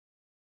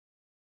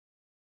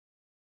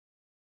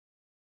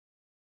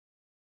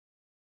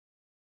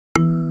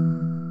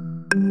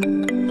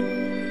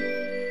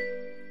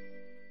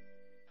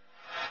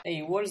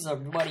Hey, what is up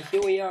everybody,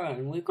 here we are,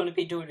 and we're going to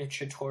be doing a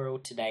tutorial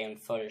today on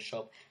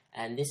Photoshop,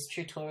 and this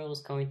tutorial is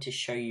going to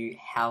show you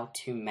how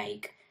to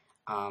make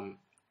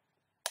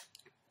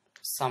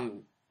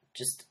some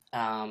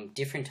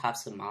different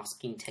types of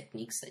masking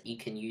techniques that you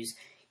can use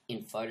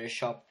in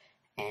Photoshop,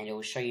 and it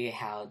will show you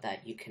how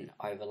that you can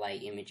overlay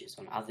images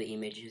on other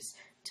images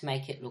to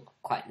make it look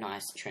quite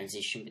nice,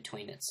 transition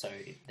between it so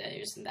there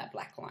isn't that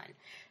black line.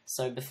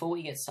 So before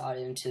we get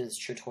started into this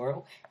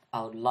tutorial,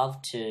 I would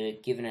love to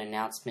give an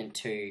announcement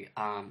to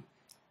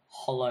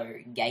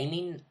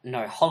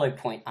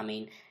HoloPoint. I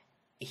mean,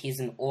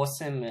 he's an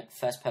awesome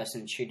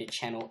first-person shooter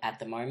channel at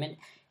the moment.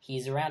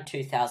 He's around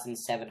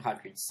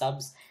 2,700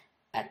 subs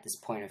at this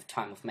point of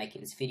time of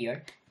making this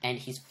video, and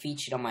he's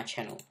featured on my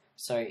channel.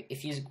 So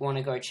if you want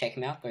to go check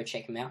him out, go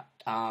check him out.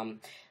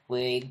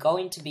 We're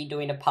going to be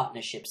doing a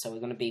partnership, so we're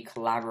going to be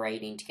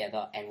collaborating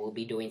together, and we'll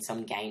be doing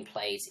some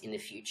gameplays in the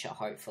future,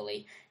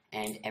 hopefully,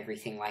 and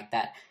everything like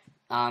that.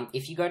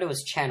 If you go to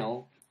his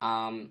channel,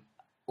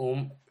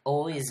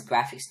 all his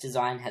graphics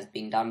design has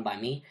been done by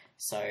me,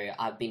 so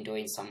I've been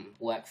doing some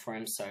work for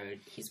him. So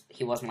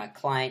he was my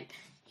client,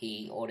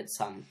 he ordered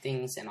some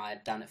things and I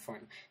had done it for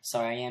him. So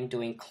I am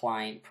doing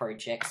client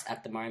projects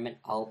at the moment.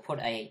 I'll put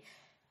a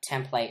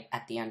template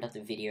at the end of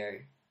the video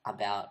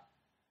about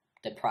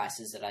the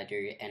prices that I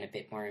do and a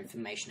bit more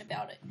information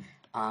about it.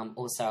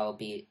 Also, I'll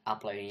be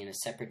uploading in a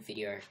separate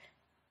video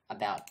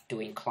about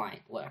doing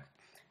client work.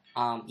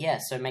 Yeah,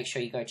 so make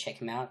sure you go check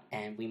him out,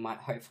 and we might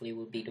hopefully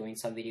will be doing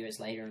some videos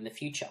later in the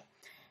future.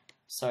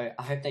 So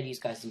I hope that you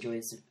guys enjoy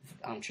this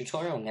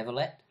tutorial.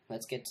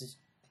 Let's get to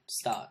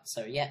start.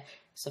 So yeah,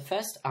 so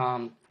first,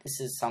 this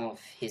is some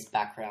of his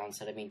backgrounds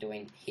that I've been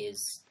doing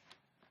his,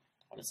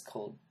 what it's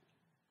called,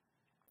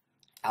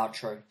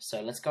 outro.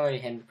 So let's go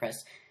ahead and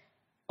press,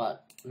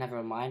 but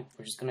never mind,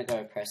 we're just going to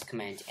go press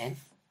Command N,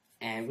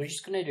 and we're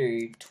just going to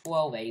do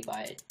 1280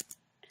 by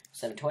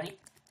 720.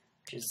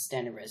 Which is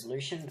standard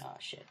resolution. Oh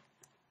shit.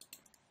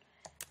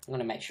 I'm going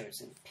to make sure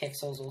it's in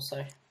pixels also,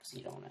 because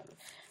you don't want to have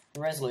the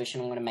resolution.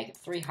 I'm going to make it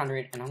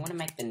 300, and I want to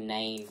make the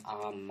name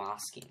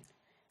masking,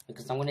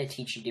 because I'm going to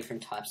teach you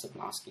different types of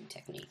masking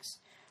techniques.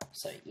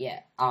 So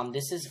yeah,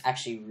 this is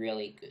actually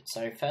really good.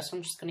 So first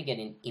I'm just going to get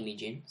an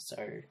image in, so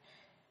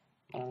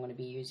what I'm going to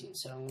be using.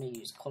 So I'm going to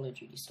use Call of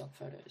Duty stock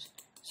photos.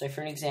 So for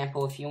an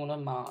example, if you want to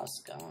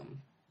mask,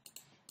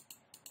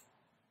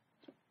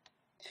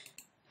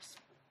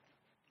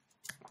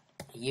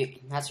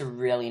 that's a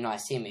really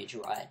nice image,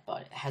 right?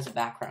 But it has a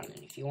background,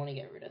 and if you want to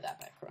get rid of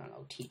that background,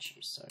 I'll teach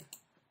you. So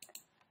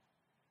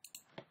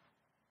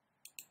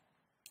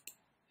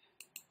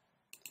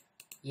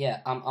yeah,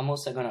 I'm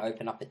also going to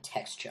open up a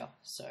texture.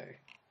 So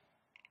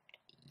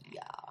yeah,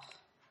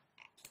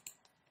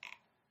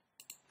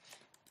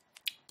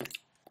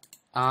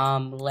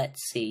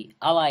 let's see.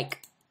 I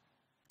like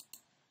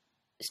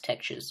this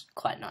texture's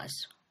quite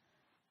nice.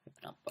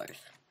 Open up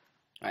both.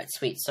 Alright,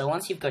 sweet. So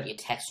once you've got your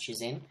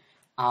textures in,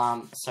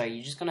 so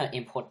you're just going to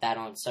import that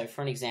on. So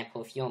for an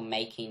example, if you're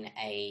making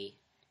a,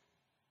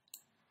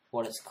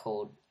 what it's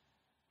called,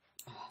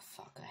 oh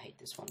fuck, I hate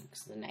this one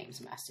because the name's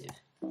massive.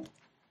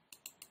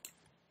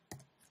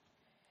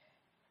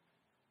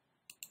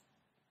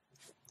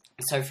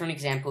 So for an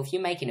example, if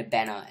you're making a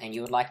banner and you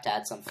would like to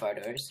add some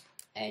photos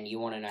and you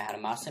want to know how to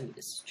mask them,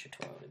 this is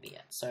tutorial to be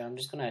at. So I'm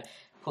just going to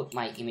put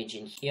my image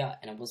in here,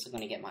 and I'm also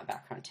going to get my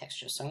background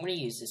texture. So I'm going to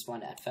use this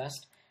one at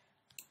first.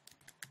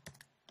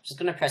 Just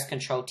going to press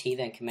Control T,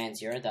 then Command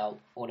 0. They'll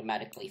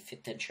automatically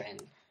fit the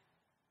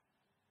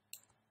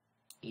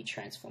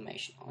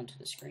transformation onto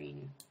the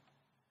screen.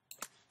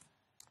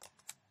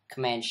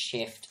 Command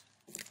Shift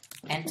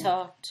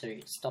Enter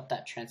to stop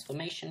that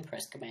transformation.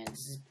 Press Command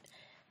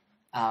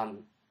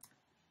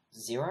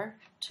 0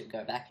 to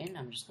go back in.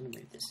 I'm just going to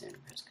move this in.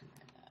 Press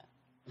Command.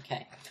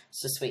 Okay,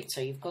 so sweet.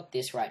 So you've got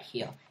this right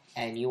here,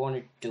 and you want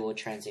to do a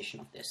transition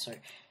of this. So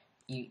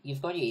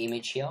you've got your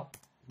image here.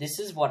 This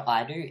is what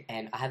I do,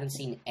 and I haven't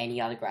seen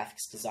any other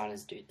graphics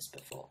designers do this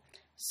before.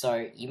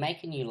 So you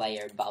make a new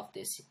layer above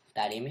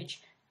that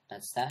image,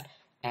 that's that,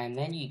 and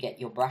then you get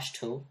your brush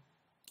tool,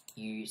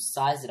 you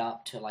size it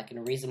up to like a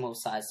reasonable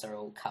size so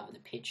it'll cover the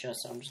picture.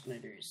 So I'm just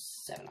going to do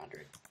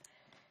 700.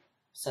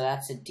 So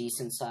that's a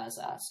decent size.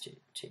 That's too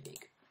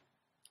big.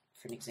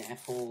 For an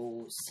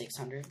example,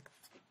 600.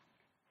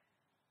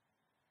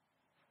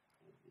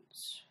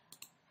 It's a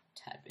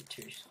tad bit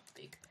too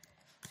big.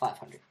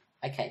 500.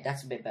 Okay,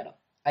 that's a bit better.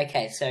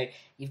 Okay, so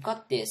you've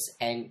got this,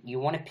 and you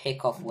want to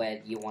pick off where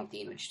you want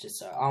the image to.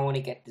 So I want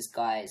to get this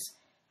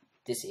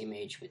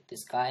image with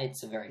this guy.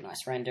 It's a very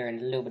nice render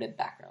and a little bit of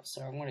background.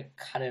 So I'm going to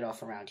cut it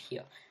off around here.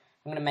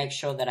 I'm going to make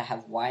sure that I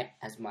have white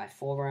as my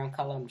foreground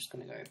color. I'm just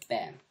going to go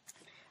bam.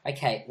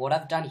 Okay, what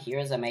I've done here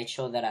is I made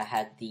sure that I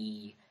had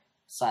the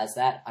size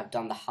that. I've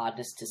done the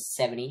hardness to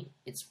 70.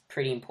 It's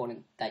pretty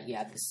important that you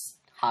have this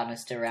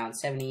hardness to around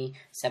 70,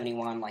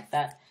 71, like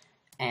that.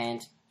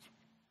 And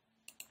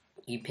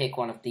you pick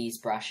one of these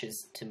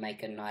brushes to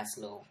make a nice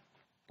little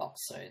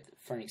box. So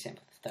for an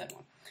example, the third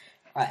one.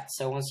 Alright,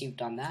 so once you've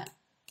done that,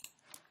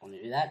 want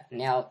to do that.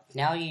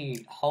 Now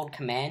you hold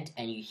Command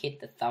and you hit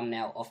the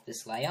thumbnail of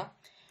this layer.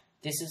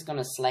 This is going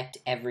to select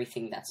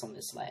everything that's on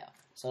this layer.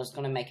 So it's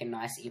going to make a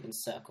nice even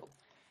circle.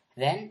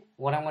 Then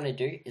what I'm going to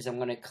do is I'm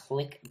going to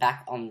click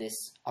back on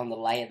the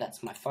layer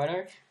that's my photo.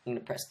 I'm going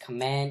to press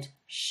Command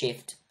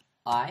Shift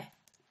I.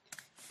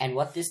 And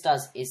what this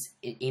does is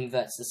it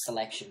inverts the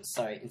selection.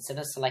 So instead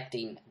of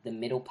selecting the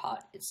middle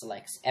part, it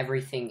selects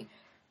everything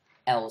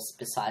else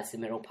besides the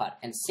middle part.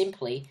 And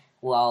simply,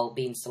 while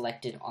being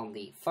selected on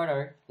the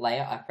photo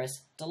layer, I press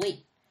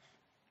Delete.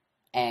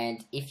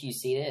 And if you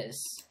see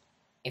this,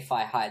 if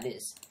I hide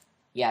this,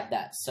 you have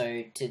that.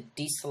 So to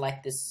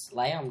deselect this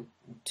layer,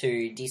 to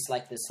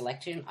deselect the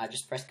selection, I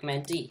just press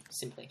Command D,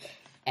 simply.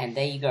 And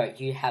there you go,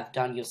 you have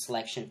done your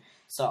selection.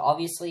 So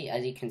obviously,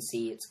 as you can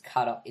see, it's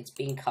cut off. It's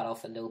being cut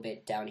off a little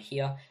bit down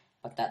here,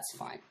 but that's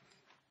fine.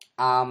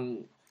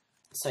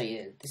 So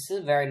yeah, this is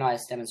a very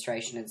nice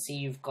demonstration, and see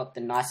you've got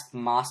the nice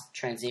mask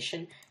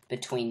transition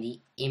between the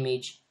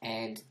image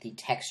and the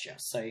texture,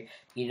 so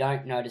you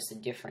don't notice the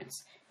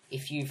difference.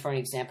 If you, for an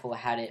example,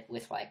 had it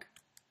with like,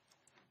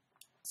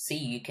 see,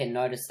 you can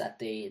notice that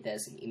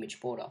there's an image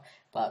border,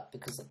 but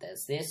because of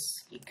there's this,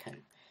 you can,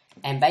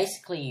 and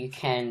basically you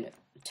can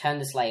turn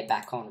this layer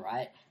back on,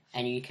 right?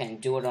 And you can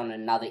do it on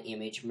another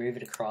image, move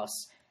it across,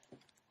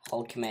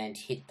 hold Command,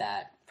 hit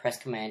that, press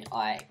Command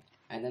I,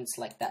 and then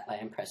select that layer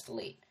and press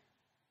Delete.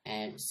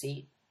 And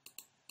see,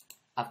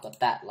 I've got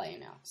that layer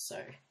now,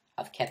 so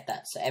I've kept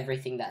that, so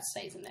everything that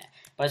stays in there.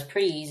 But it's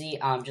pretty easy.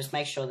 Just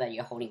make sure that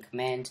you're holding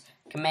Command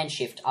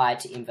Shift I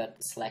to invert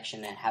the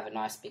selection and have a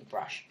nice big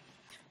brush.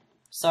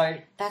 So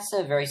that's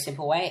a very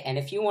simple way, and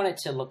if you want it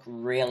to look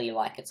really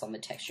like it's on the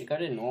texture, go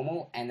to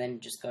Normal and then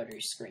just go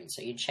to Screen.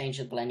 So you change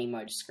the blending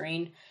mode to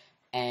Screen,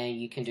 and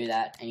you can do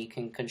that, and you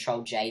can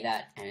Control J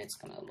that, and it's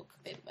going to look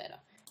a bit better.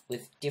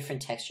 With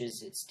different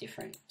textures, it's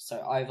different. So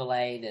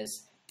overlay,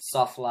 there's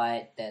soft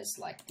light, there's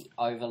like the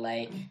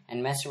overlay,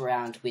 and mess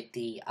around with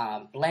the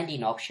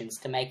blending options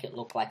to make it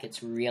look like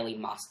it's really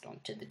masked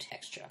onto the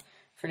texture.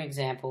 For an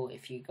example,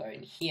 if you go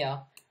in here,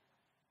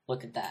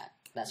 look at that.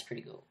 That's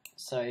pretty cool.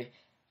 So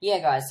yeah,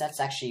 guys,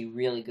 that's actually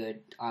really good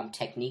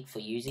technique for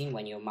using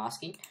when you're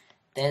masking.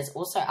 There's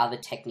also other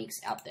techniques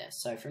out there.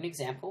 So for an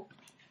example,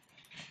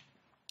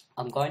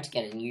 I'm going to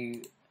get a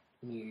new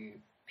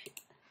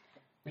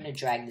I'm going to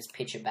drag this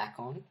picture back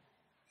on.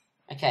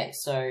 Okay,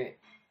 so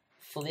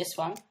for this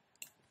one,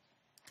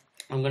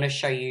 I'm going to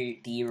show you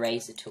the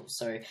eraser tool.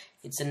 So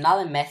it's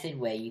another method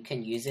where you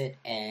can use it,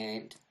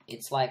 and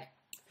it's like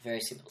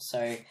very simple.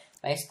 So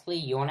basically,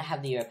 you want to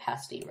have the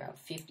opacity around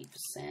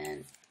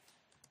 50%.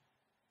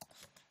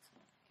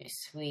 Okay,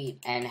 sweet,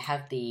 and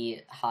have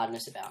the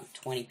hardness about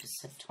 20%,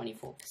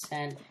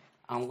 24%.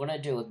 I'm going to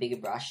do a bigger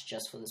brush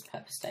just for this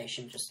purpose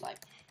station, just like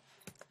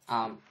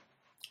for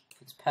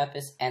this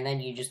purpose, and then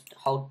you just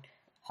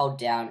hold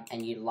down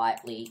and you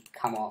lightly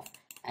come off.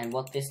 And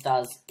what this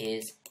does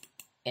is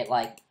it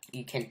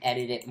you can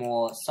edit it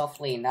more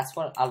softly, and that's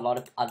what a lot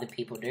of other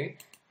people do,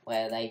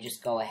 where they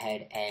just go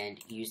ahead and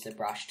use the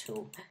brush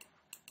tool.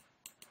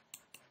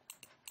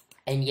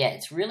 And yeah,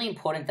 it's really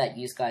important that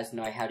you guys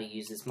know how to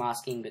use this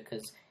masking,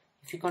 because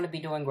if you're going to be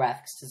doing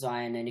graphics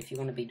design, and if you're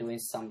going to be doing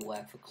some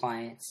work for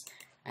clients,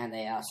 and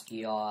they ask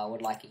you, oh, I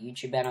would like a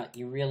YouTube banner,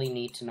 you really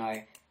need to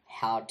know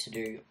how to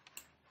do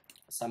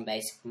some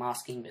basic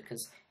masking,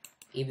 because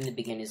even the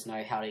beginners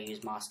know how to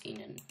use masking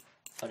in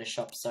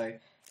Photoshop. So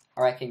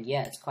I reckon,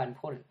 yeah, it's quite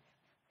important.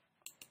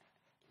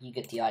 You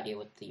get the idea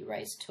with the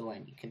eraser tool,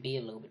 and you can be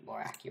a little bit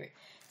more accurate.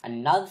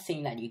 Another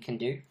thing that you can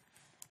do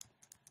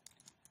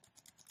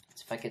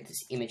is, if I get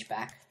this image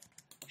back,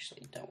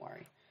 actually, don't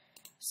worry.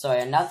 So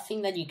another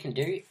thing that you can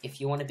do, if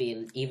you want to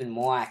be even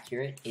more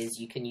accurate, is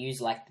you can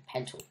use like the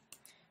pen tool.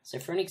 So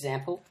for an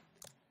example,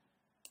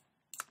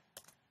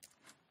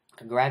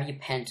 grab your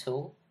pen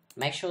tool.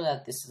 Make sure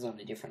that this is on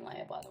a different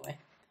layer, by the way.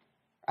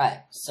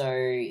 Alright, so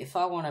if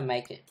I want to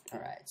make it,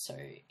 alright, so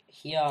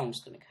here I'm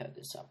just going to curve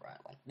this up right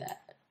like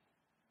that.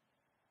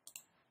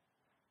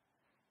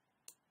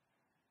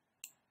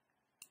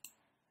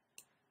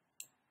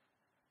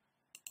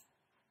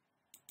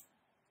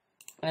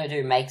 I'm going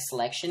to do make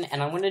selection,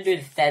 and I'm going to do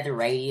the feather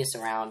radius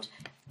around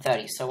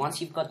 30. So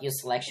once you've got your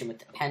selection with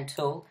the pen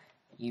tool,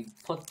 you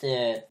put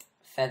the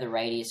feather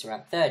radius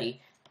around 30,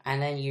 and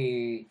then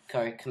you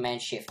go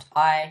Command Shift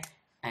I,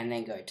 and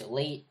then go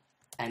Delete,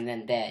 and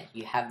then there,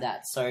 you have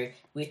that. So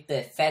with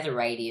the feather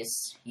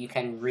radius, you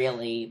can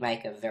really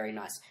make a very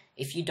nice,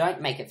 if you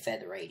don't make a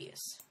feather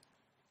radius,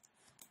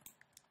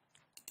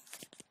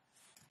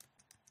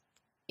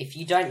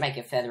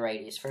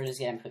 for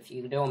example, if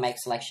you do a make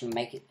selection,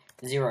 make it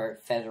 0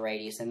 feather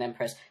radius, and then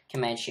press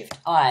Command Shift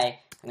I,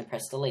 and then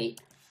press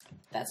Delete,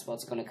 that's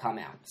what's going to come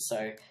out.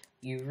 So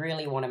you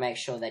really want to make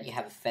sure that you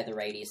have a feather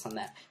radius on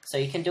that. So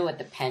you can do it with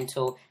the pen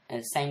tool, and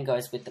the same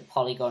goes with the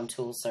polygon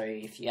tool. So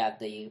if you have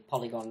the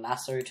polygon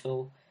lasso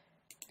tool,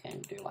 you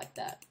can do like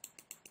that.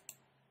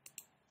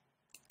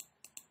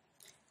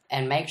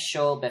 And make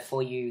sure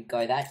before you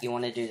go that, you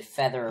want to do the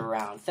feather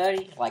around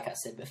 30, like I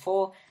said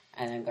before,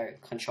 and then go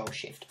Control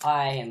Shift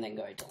I, and then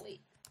go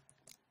Delete.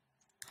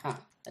 Huh,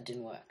 that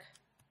didn't work.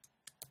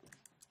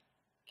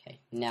 Okay,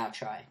 now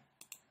try.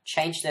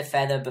 Change the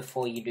feather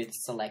before you do the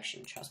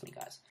selection, trust me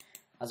guys.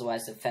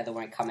 Otherwise the feather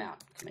won't come out.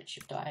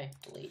 Command-Shift-I,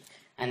 delete.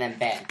 And then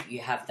bam, you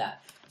have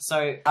that.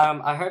 So,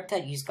 I hope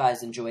that you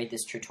guys enjoyed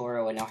this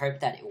tutorial, and I hope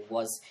that it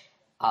was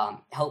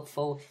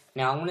helpful.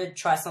 Now, I'm going to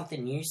try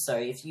something new, so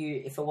if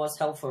it was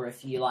helpful, or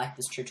if you like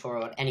this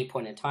tutorial at any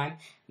point in time,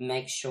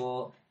 make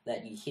sure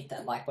that you hit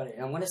that like button.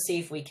 And I'm going to see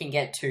if we can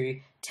get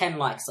to 10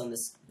 likes on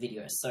this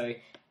video. So,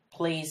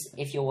 please,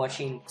 if you're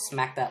watching,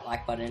 smack that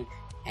like button,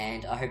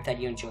 and I hope that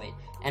you enjoy it.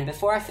 And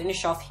before I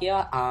finish off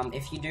here,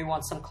 if you do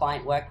want some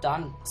client work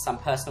done, some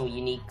personal,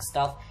 unique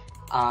stuff,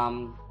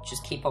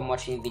 just keep on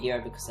watching the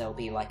video, because there'll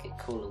be like a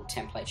cool little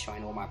template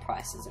showing all my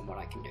prices and what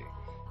I can do.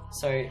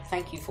 So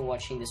thank you for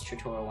watching this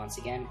tutorial once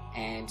again,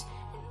 and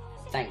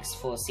thanks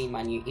for seeing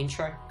my new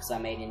intro, because I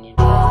made an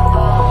intro.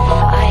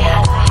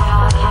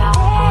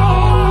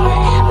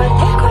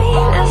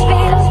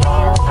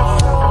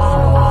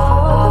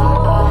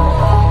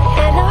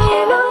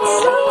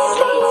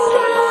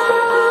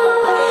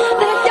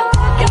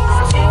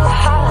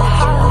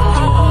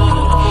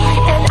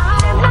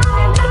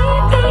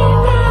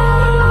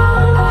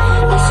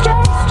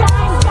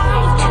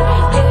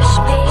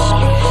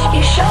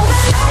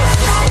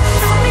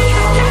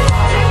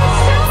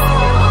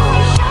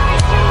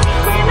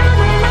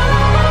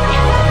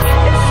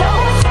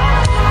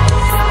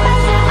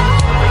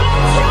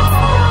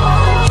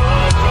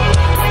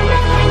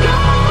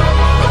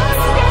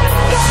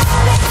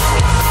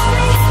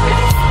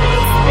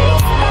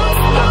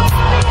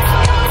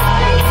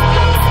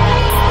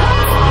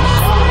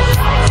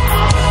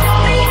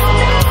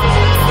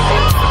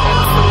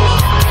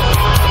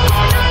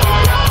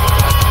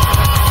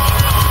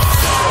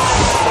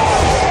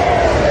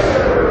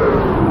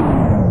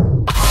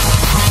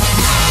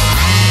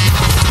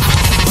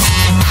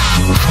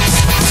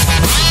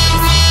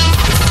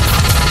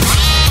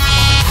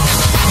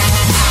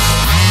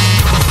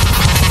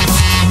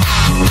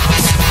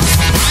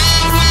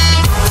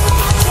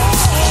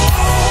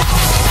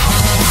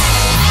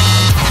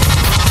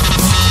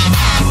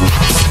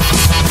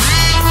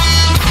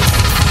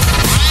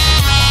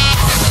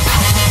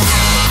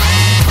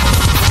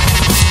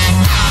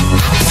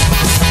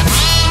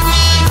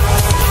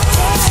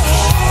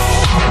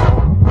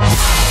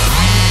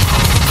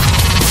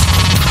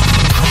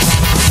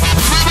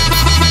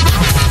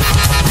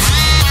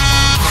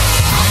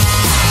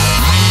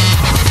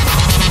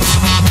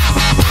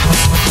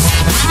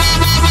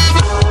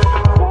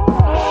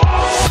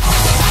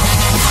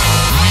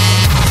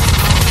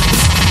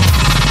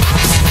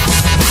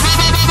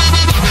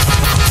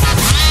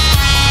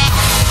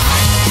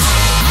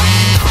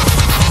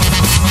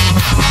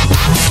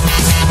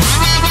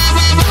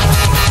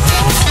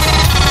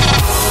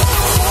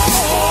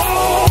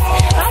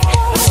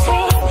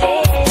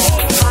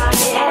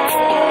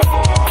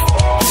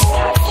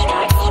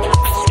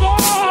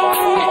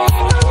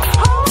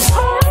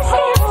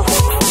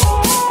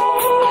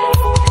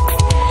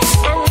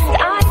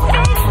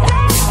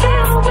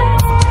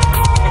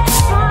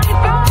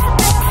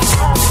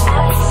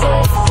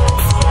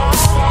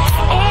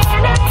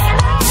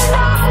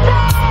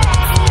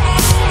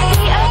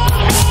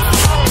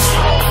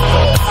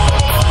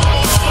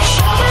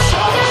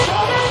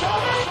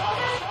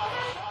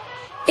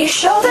 You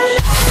show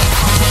the